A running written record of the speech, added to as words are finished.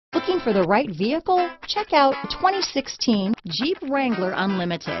Looking for the right vehicle? Check out 2016 Jeep Wrangler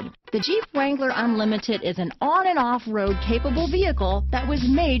Unlimited. The Jeep Wrangler Unlimited is an on and off-road capable vehicle that was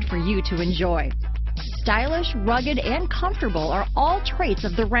made for you to enjoy. Stylish, rugged, and comfortable are all traits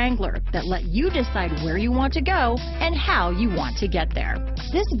of the Wrangler that let you decide where you want to go and how you want to get there.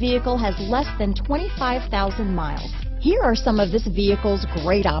 This vehicle has less than 25,000 miles. Here are some of this vehicle's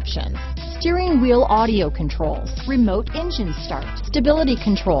great options: steering wheel audio controls, remote engine start, stability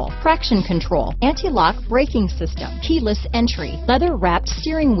control, traction control, anti-lock braking system, keyless entry, leather-wrapped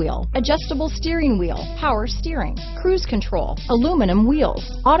steering wheel, adjustable steering wheel, power steering, cruise control, aluminum wheels,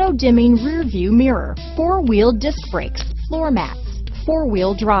 auto-dimming rear view mirror, four-wheel disc brakes, floor mats,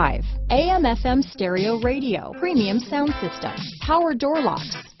 four-wheel drive, AM/FM stereo radio, premium sound system, power door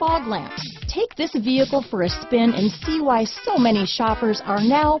locks, fog lamps. Take this vehicle for a spin and see why so many shoppers are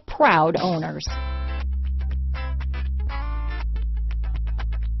now proud owners.